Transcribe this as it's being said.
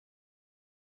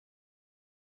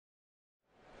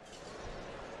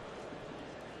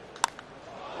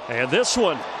And this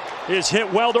one is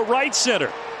hit well to right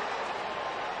center.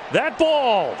 That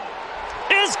ball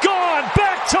is gone,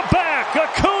 back to back.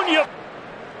 Acuna.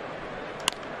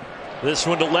 This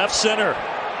one to left center.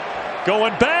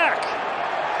 Going back.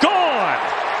 Gone.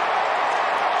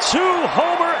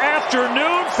 2-homer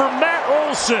afternoon for Matt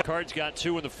Olson. Cards got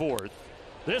 2 in the 4th.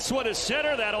 This one is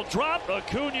center. That'll drop.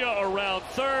 Acuna around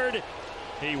third.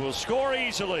 He will score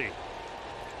easily.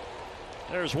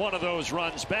 There's one of those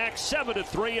runs back.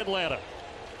 7-3 Atlanta.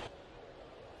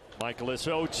 Michaelis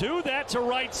 0-2. That to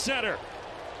right center.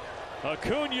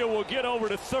 Acuna will get over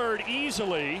to third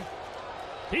easily.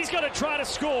 He's going to try to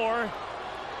score.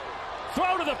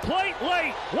 Throw to the plate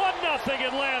late. 1-0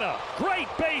 Atlanta. Great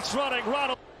base running.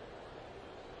 Ronald.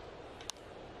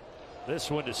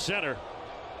 This one to center.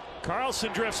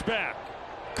 Carlson drifts back.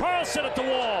 Carlson at the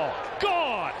wall.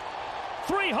 Gone.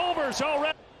 3 homers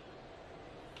already.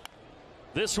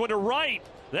 This one to right.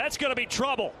 That's going to be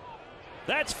trouble.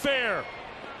 That's fair.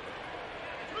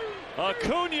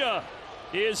 Acuna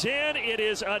is in. It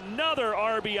is another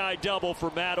RBI double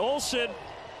for Matt Olson.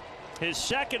 His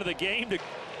second of the game.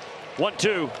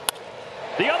 1-2.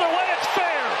 The other way, it's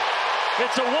fair.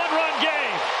 It's a 1-run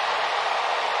game.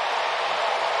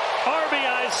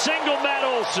 RBI single Matt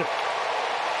Olson.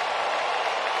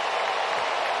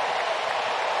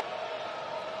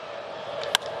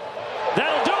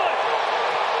 That'll do it.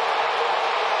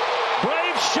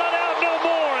 Braves shut out no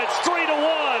more. It's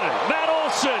 3-1. Matt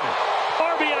Olson,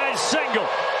 RBI single.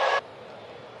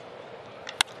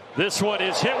 This one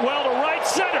is hit well to right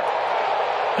center.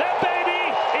 That baby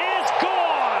is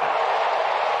gone.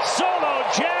 Solo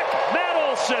jack, Matt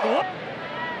Olson.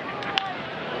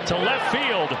 To left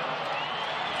field.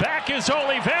 Back is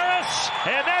Olivares,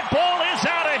 and that ball is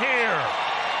out of here.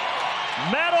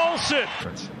 Matt Olson.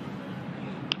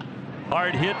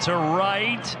 Hard hit to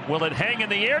right. Will it hang in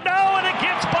the air? No, and it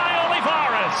gets by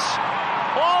Olivares.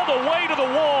 All the way to the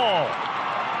wall.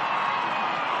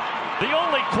 The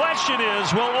only question is,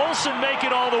 will Olson make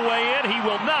it all the way in? He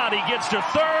will not. He gets to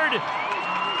third.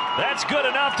 That's good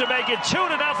enough to make it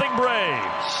 2-0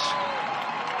 Braves.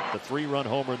 The 3-run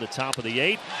homer in the top of the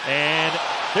 8th, and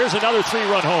there's another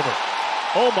 3-run homer.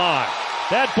 Oh my,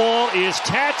 that ball is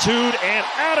tattooed and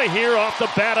out of here off the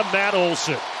bat of Matt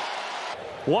Olson.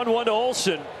 1-1 to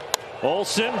Olson.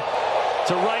 Olson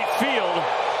to right field.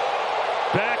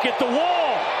 Back at the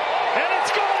wall, and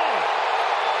it's gone.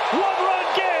 1-run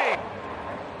game.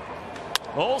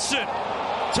 Olson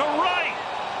to right,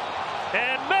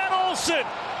 and Matt Olson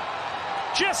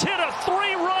just hit a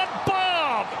 3-run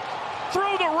bomb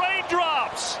through the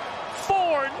raindrops.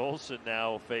 4. Olson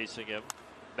now facing him.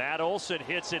 Matt Olson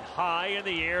hits it high in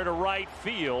the air to right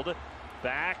field.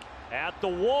 Back at the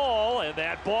wall, and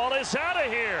that ball is out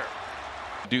of here.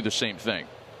 Do the same thing.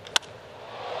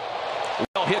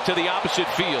 Well hit to the opposite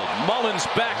field. Mullins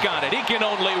back on it. He can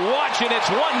only watch, and it's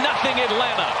 1-0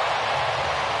 Atlanta.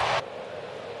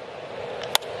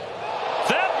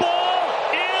 That ball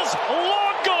is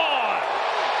long gone.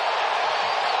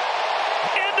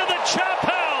 Into the chop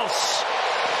house.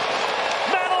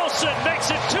 Matt Olson makes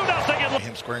it 2-0 Atlanta.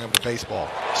 Him squaring up the baseball.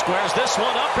 Squares this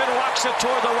one up and rocks it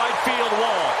toward the right field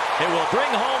wall. It will bring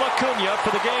home Acuna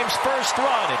for the game's first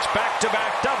run. It's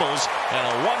back-to-back doubles and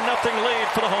a 1-0 lead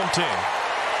for the home team.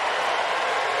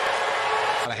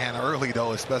 Out of hand early,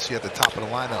 though, especially at the top of the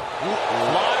lineup.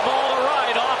 Fly ball to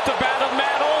right off the bat of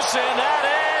Matt Olson. That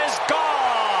is gone.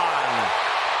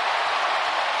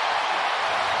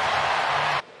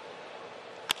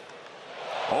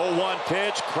 Oh, 1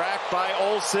 pitch cracked by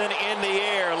Olson in the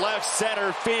air, left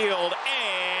center field,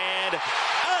 and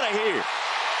out of here.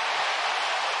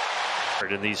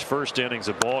 In these first innings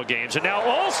of ball games, and now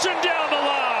Olson down the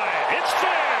line. It's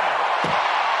fair.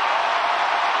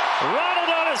 Ronald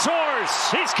on his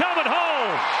horse. He's coming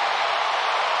home.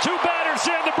 2 batters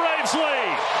in, the Braves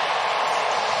lead.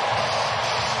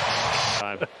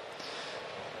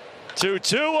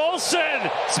 2-2 Olson.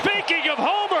 Speaking of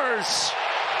homers.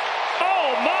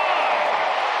 Oh my!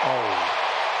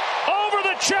 Oh. Over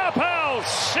the chop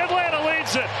house. Atlanta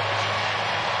leads it.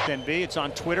 It's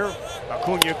on Twitter.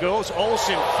 Acuna goes.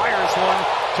 Olson fires one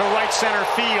to right center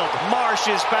field.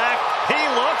 Marsh is back. He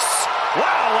looks.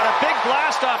 Wow, what a big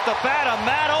blast off the bat of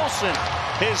Matt Olson.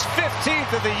 His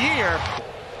 15th of the year.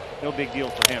 No big deal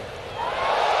for him.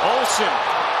 Olson.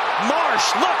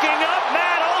 Marsh looking up.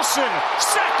 Matt Olson.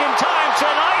 Second time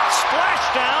tonight.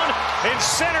 Splashdown in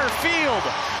center field.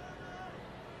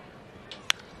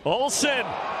 Olson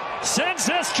sends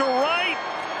this to right,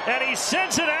 and he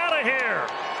sends it out of here.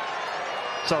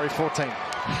 Sorry, 14.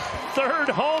 3rd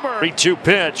homer. 3-2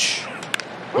 pitch.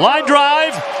 Line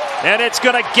drive, and it's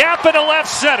going to gap into left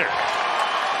center.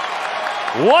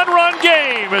 One-run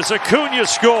game as Acuna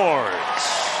scores.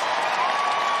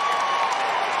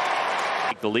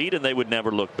 The lead, and they would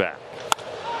never look back.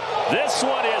 This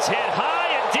one is hit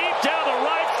high and deep down the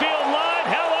right field line.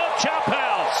 Hello, Chop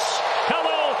House.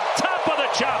 Hello, top of the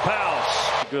Chop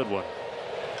House. Good one.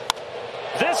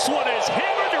 This one is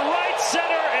hammered to right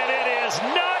center, and it is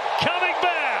not coming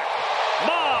back.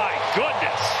 My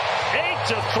goodness.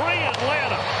 8-3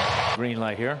 Atlanta. Green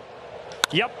light here.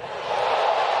 Yep.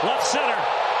 Left center.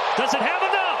 Does it have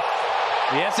enough?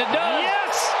 Yes, it does.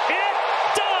 Yes, it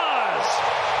does.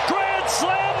 Grand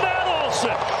slam, Matt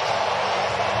Olson.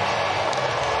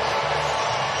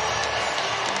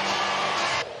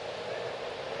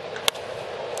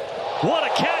 What a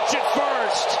catch at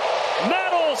first.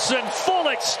 Matt Olson, full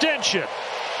extension.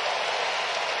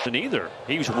 Neither.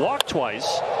 He's walked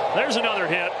twice. There's another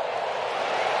hit.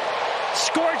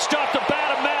 Scorched off the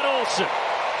bat of Matt Olson.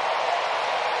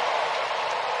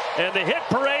 And the hit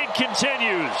parade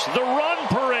continues. The run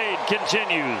parade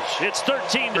continues. It's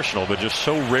 13. But just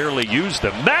so rarely use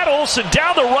them. Matt Olson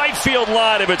down the right field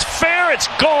line. If it's fair, it's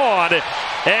gone.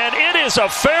 And it is a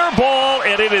fair ball,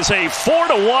 and it is a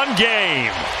 4-1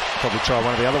 game. Probably try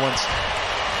one of the other ones.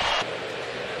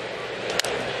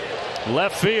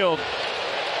 Left field.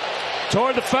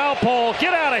 Toward the foul pole.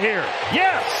 Get out of here.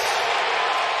 Yes.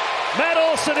 Matt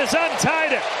Olson has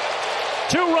untied it.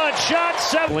 Two-run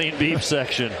shot, lean beef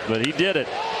section, but he did it.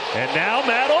 And now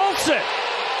Matt Olson.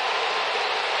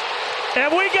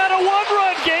 And we got a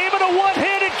one-run game and a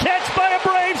one-handed catch by a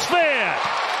Braves fan.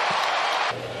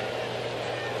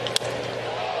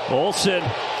 Olson,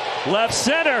 left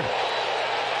center.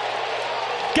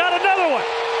 Got another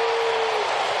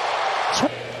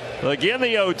one. Again,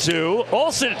 the 0-2.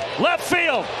 Olson, left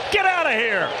field. Get out of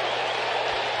here.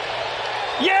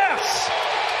 Yes.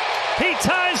 He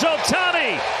ties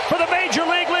Ohtani for the Major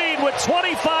League lead with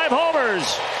 25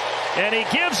 homers. And he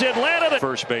gives Atlanta the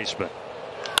first baseman.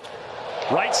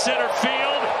 Right center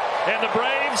field. And the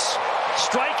Braves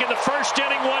strike in the first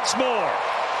inning once more.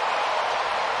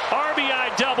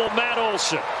 RBI double, Matt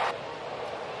Olson.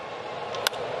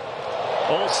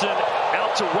 Olson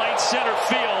out to right center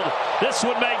field. This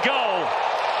one may go.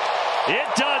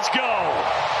 It does go.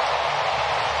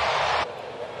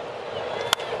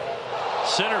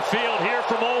 Center field here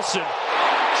from Olson.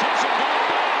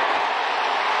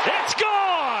 It's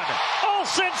gone!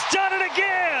 Olson's done it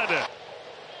again!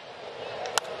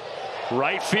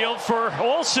 Right field for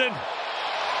Olson.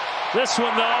 This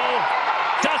one, though,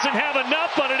 doesn't have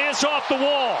enough, but it is off the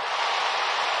wall.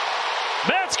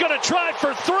 Matt's going to try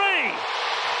for three.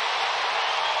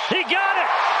 He got it.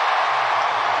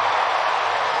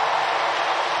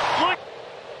 Look.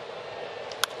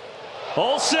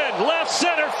 Olson, left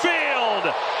center field.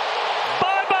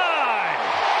 Bye-bye.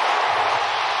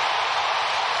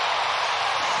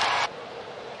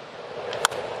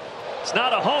 It's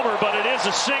not a homer, but it is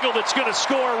a single that's going to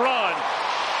score a run.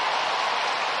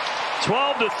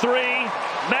 12-3.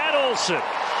 Matt Olson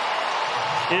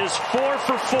is 4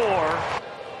 for 4.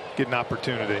 Get an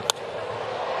opportunity.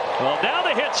 Well, now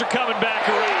the hits are coming back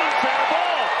around. Fair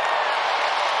ball.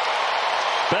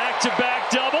 Back-to-back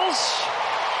doubles.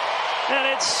 And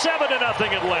it's 7-0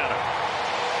 Atlanta.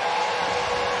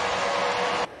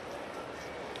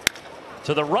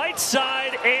 To the right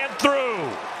side and through.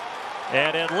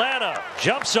 And Atlanta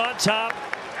jumps on top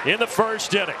in the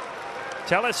first inning.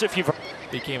 Tell us if you've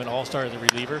became an all-star as a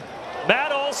reliever.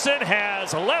 Matt Olson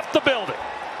has left the building.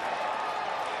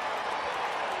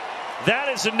 That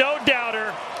is a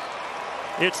no-doubter.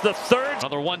 It's the third.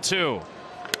 Another 1-2.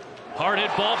 Hard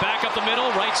hit ball back up the middle,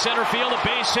 right center field, a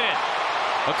base hit.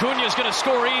 Acuna is going to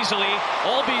score easily.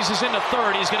 Albies is in the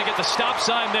third. He's going to get the stop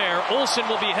sign there. Olson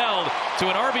will be held to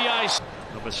an RBI.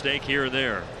 A mistake here and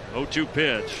there. 0-2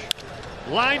 pitch.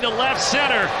 Line to left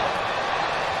center.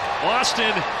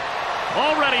 Austin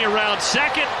already around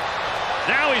second.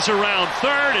 Now he's around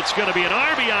third. It's going to be an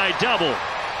RBI double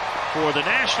for the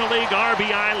National League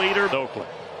RBI leader, Oakland.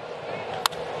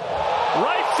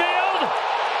 Right field.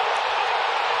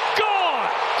 Gone.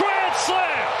 Grand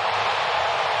slam.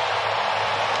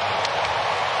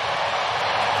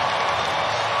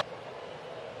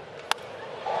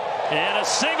 And a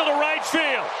single to right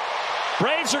field.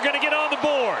 Braves are going to get on the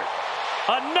board.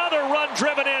 Another run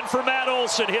driven in for Matt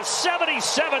Olson, his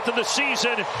 77th of the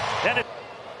season. And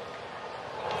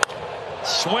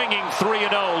swinging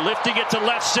 3-0, lifting it to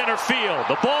left center field.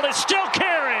 The ball is still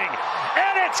carrying,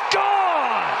 and it's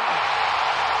gone!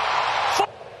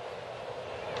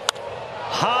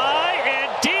 High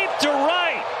and deep to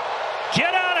right.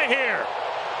 Get out of here.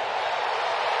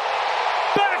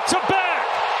 Back to back.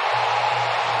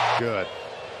 Good.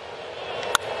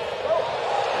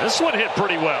 This one hit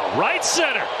pretty well. Right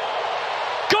center.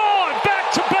 Gone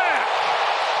back to back.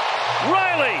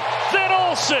 Riley, then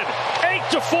Olson.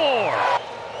 8-4.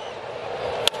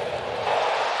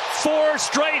 4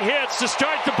 straight hits to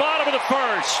start the bottom of the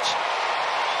first.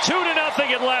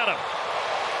 2-0 Atlanta.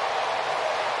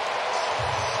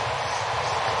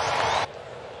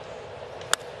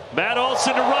 Matt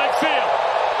Olson to right field.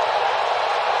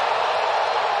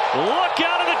 Look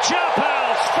out of the chop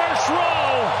house. First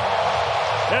row.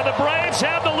 And the Braves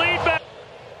have the lead back.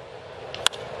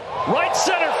 Right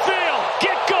center field.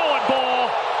 Get going,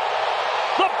 ball.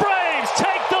 The Braves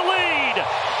take the lead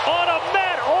on a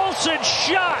Matt Olson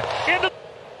shot into.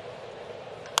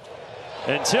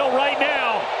 Until right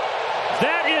now,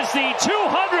 that is the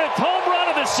 200th home run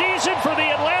of the season for the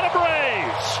Atlanta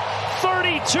Braves.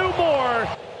 32 more.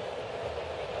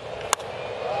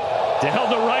 Down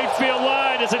the right field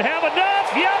line. Does it have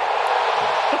enough? Yep.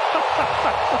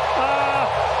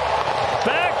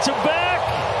 Back to back.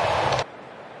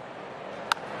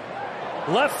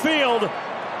 Left field.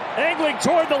 Angling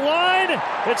toward the line.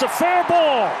 It's a fair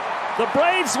ball. The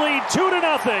Braves lead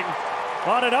 2-0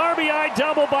 on an RBI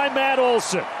double by Matt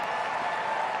Olson.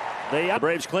 The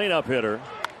Braves cleanup hitter.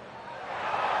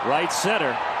 Right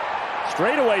center.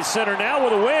 Straightaway center now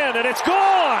with a win, and it's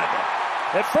gone.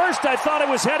 At first, I thought it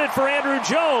was headed for Andrew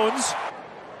Jones.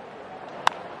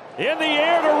 In the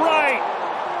air to right.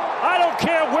 I don't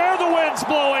care where the wind's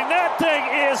blowing. That thing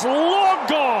is long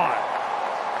gone.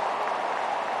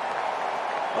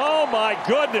 Oh, my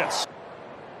goodness.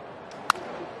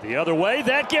 The other way,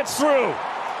 that gets through.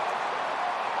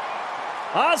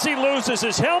 Ozzie loses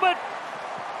his helmet.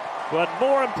 But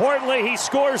more importantly, he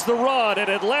scores the run, and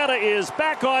Atlanta is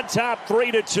back on top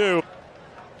 3-2.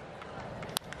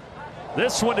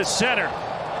 This one to center.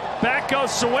 Back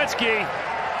goes Sawinski.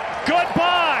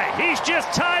 Goodbye. He's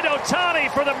just tied Ohtani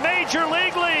for the major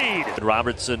league lead.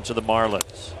 Robertson to the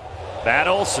Marlins. Matt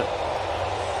Olson.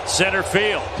 Center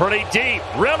field. Pretty deep.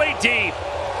 Really deep.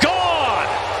 Gone.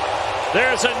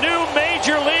 There's a new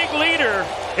major league leader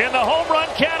in the home run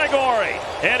category.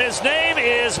 And his name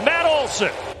is Matt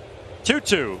Olson.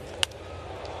 2-2.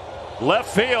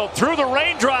 Left field. Through the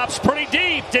raindrops. Pretty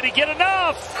deep. Did he get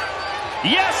enough?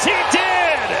 Yes, he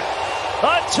did!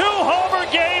 A 2-homer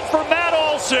game for Matt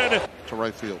Olson. To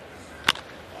right field.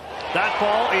 That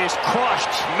ball is crushed.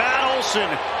 Matt Olson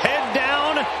head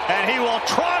down, and he will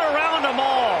trot around them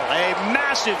all. A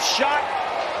massive shot.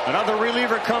 Another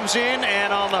reliever comes in,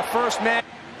 and on the first man.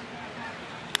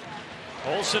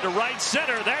 Olson to right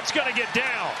center. That's going to get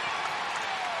down.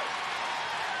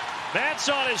 Matt's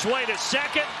on his way to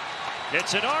second.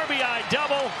 It's an RBI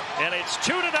double, and it's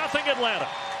 2-0 Atlanta.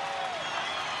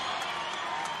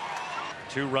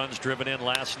 2 runs driven in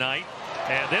last night.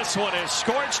 And this one is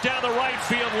scorched down the right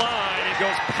field line. It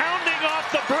goes pounding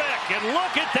off the brick. And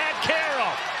look at that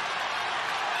carry.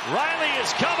 Riley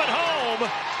is coming home.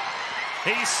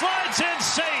 He slides in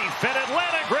safe, and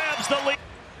Atlanta grabs the lead.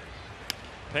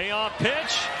 Payoff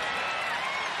pitch.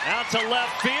 Out to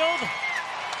left field.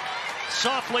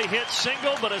 Softly hit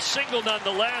single, but a single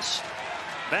nonetheless.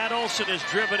 Matt Olson has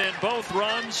driven in both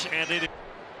runs, and it.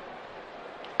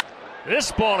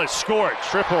 This ball is scored.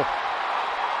 Triple.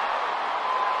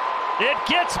 It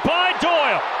gets by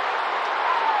Doyle.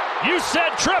 You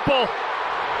said triple.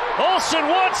 Olson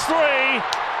wants 3,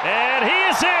 and he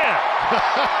is in.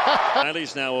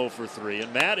 Riley's now 0 for 3,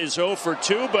 and Matt is 0 for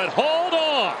 2, but hold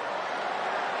on.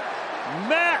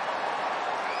 Matt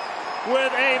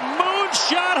with a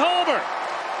moonshot homer.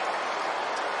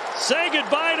 Say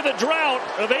goodbye to the drought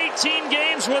of 18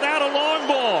 games without a long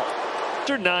ball.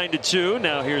 9-2.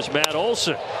 Now here's Matt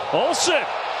Olson. Olson,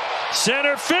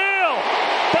 center field,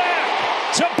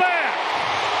 back to back.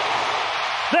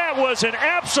 That was an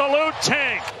absolute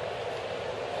tank.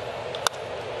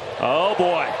 Oh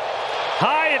boy,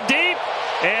 high and deep,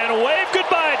 and wave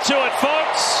goodbye to it,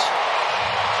 folks.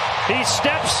 He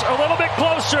steps a little bit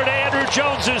closer to Andrew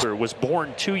Jones's. Was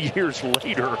born 2 years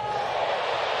later.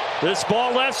 This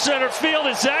ball left center field.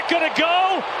 Is that going to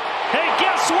go? Hey,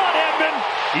 guess what, Edmund?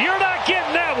 You're not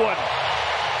getting that one.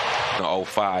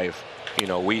 05, you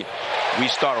know, we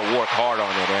started to work hard on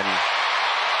it, and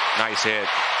nice hit.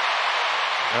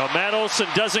 Well, Matt Olson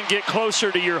doesn't get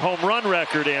closer to your home run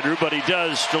record, Andrew, but he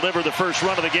does deliver the first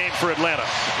run of the game for Atlanta.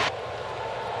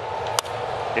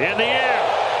 In the air,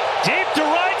 deep to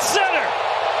right center.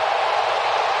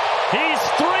 He's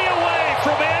 3 away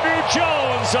from Andrew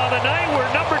Jones on the night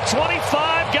where number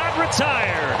 25 got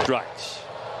retired. Strikes.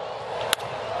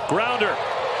 Grounder.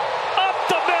 Up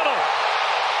the middle.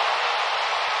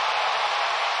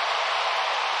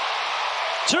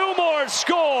 2 more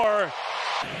score.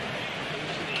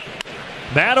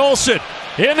 Matt Olson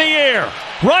in the air.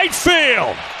 Right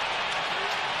field.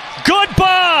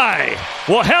 Goodbye.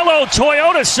 Well, hello,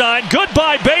 Toyota sign.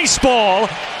 Goodbye, baseball.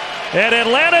 And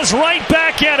Atlanta's right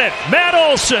back in it. Matt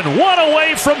Olson, one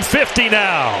away from 50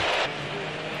 now.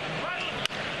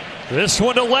 This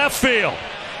one to left field.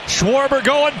 Schwarber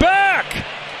going back.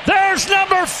 There's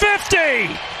number 50.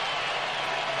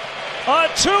 A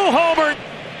two-homer.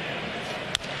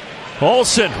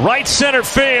 Olson, right center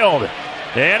field.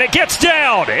 And it gets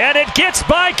down. And it gets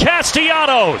by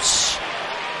Castellanos.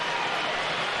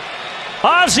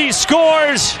 Ozzie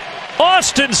scores.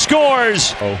 Austin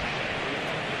scores.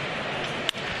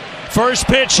 First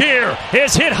pitch here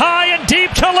is hit high and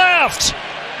deep to left.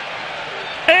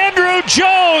 Andrew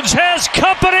Jones has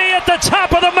company at the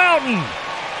top of the mountain.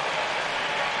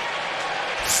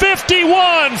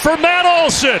 51 for Matt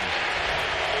Olson.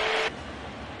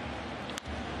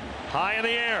 High in the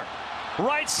air.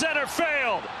 Right center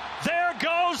field. There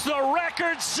goes the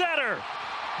record setter.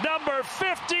 Number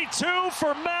 52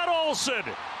 for Matt Olson.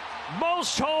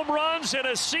 Most home runs in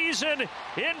a season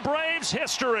in Braves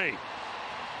history.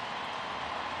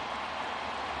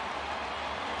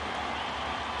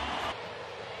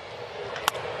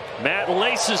 Matt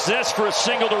laces this for a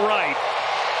single to right.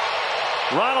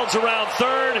 Ronald's around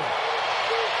third.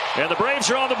 And the Braves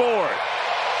are on the board.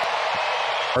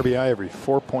 RBI every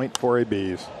 4.4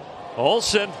 ABs.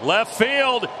 Olson, left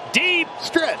field, deep.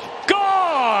 Stretch.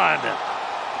 Gone!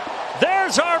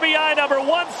 There's RBI number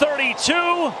 132.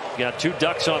 Got two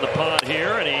ducks on the pond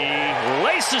here, and he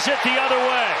laces it the other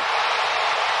way.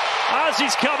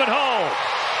 Ozzie's coming home.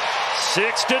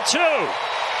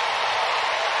 6-2.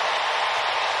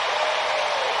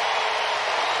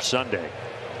 Sunday.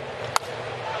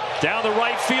 Down the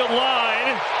right field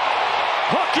line.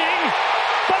 Hooking,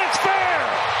 but it's fair.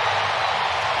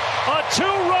 A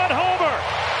two-run homer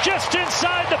just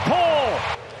inside the pole.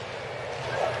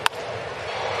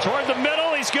 Toward the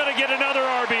middle, he's going to get another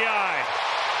RBI.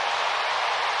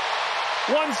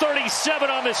 137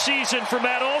 on the season for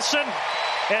Matt Olson.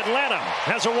 Atlanta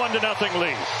has a 1-0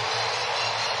 lead.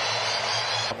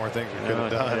 More things we could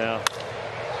have done. Yeah.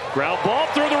 Ground ball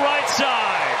through the right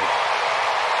side.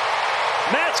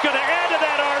 Matt's going to add to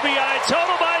that RBI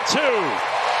total by 2.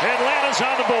 Atlanta's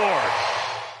on the board.